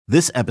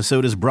This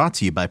episode is brought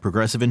to you by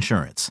Progressive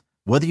Insurance.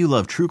 Whether you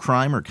love true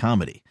crime or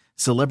comedy,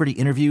 celebrity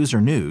interviews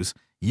or news,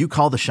 you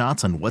call the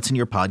shots on what's in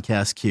your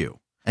podcast queue.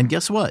 And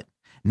guess what?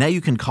 Now you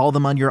can call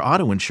them on your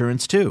auto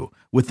insurance too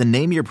with the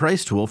Name Your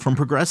Price tool from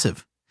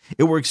Progressive.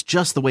 It works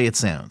just the way it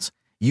sounds.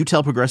 You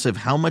tell Progressive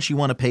how much you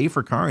want to pay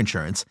for car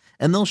insurance,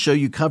 and they'll show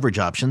you coverage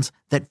options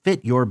that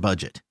fit your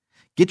budget.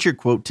 Get your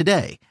quote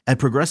today at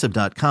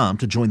Progressive.com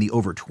to join the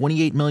over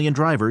 28 million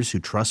drivers who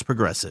trust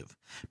Progressive.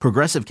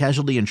 Progressive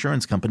Casualty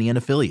Insurance Company and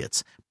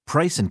Affiliates.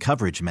 Price and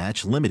coverage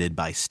match limited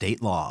by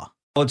state law.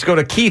 Let's go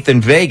to Keith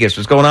in Vegas.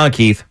 What's going on,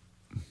 Keith?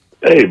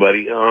 Hey,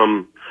 buddy.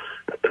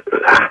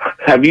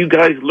 Have you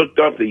guys looked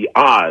up the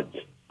odds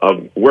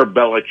of where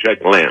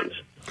Belichick lands?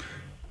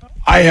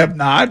 I have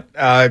not.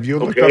 Have you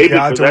looked up the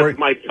odds? That's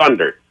my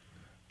thunder.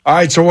 All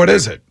right, so what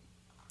is it?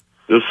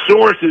 The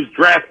source is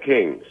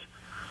DraftKings.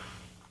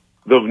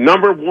 The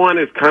number one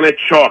is kind of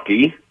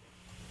chalky,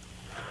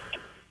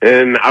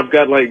 and I've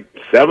got like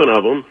 7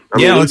 of them.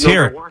 Let's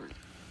hear it.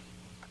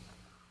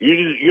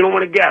 You don't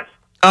want to guess.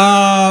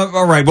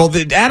 All right. Well,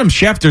 Adam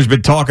Schefter's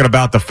been talking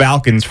about the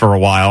Falcons for a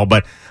while,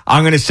 but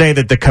I'm going to say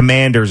that the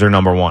Commanders are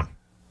number 1.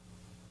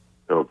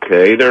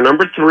 Okay, they're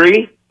number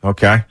 3.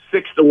 Okay.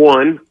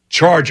 6-1.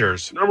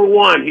 Chargers. Number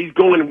 1, he's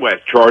going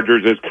west.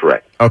 Chargers is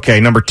correct. Okay,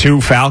 number 2,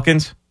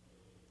 Falcons.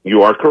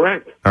 You are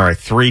correct. All right,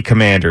 3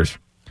 Commanders.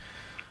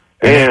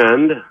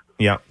 And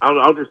yeah,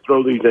 I'll just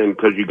throw these in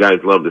because you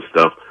guys love this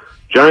stuff.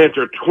 Giants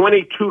are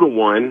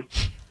 22-1.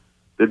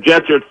 The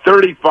Jets are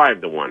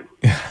 35-1.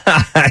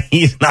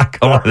 He's not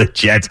going to the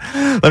Jets.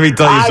 Let me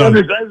tell you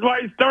something. That's why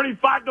he's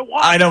 35-1.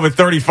 I know, but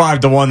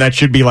 35-1, that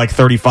should be like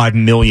 35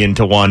 million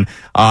to 1.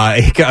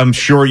 I'm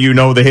sure you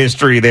know the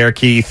history there,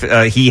 Keith.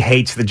 He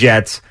hates the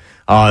Jets.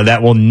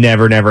 That will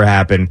never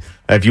happen.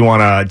 If you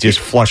want to just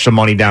flush some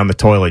money down the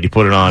toilet, you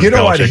put it on. You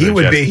know what?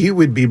 He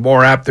would be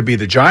more apt to be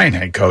the Giant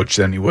head coach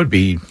than he would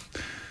be.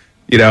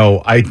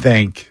 I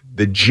think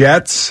the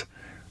Jets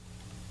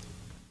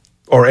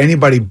or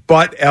anybody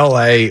but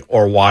L.A.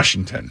 or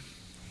Washington,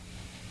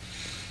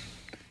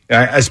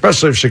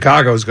 especially if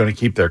Chicago is going to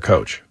keep their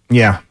coach.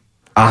 Yeah.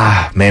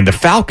 Man, the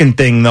Falcon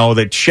thing though,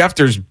 that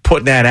Schefter's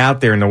putting that out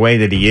there in the way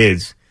that he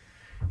is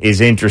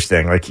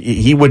interesting. Like,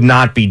 he would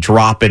not be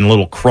dropping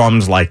little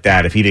crumbs like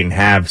that if he didn't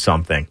have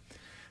something.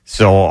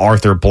 So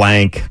Arthur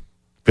Blank,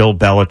 Bill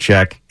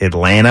Belichick,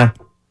 Atlanta,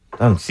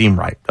 doesn't seem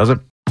right, does it?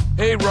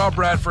 Hey, Rob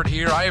Bradford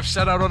here. I have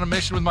set out on a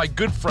mission with my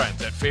good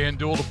friends at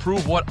FanDuel to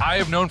prove what I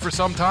have known for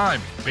some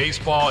time.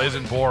 Baseball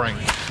isn't boring.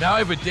 Now I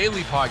have a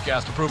daily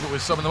podcast to prove it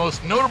with some of the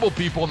most notable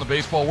people in the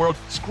baseball world,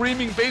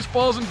 screaming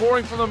baseball isn't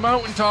boring from the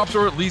mountaintops,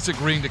 or at least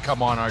agreeing to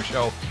come on our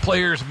show.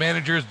 Players,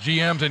 managers,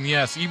 GMs, and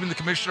yes, even the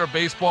commissioner of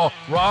baseball,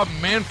 Rob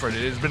Manfred.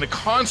 It has been a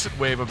constant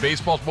wave of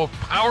baseball's most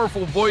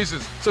powerful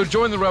voices. So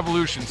join the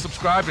revolution.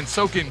 Subscribe and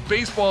soak in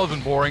Baseball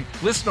Isn't Boring.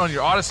 Listen on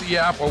your Odyssey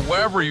app or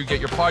wherever you get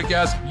your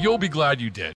podcasts. You'll be glad you did.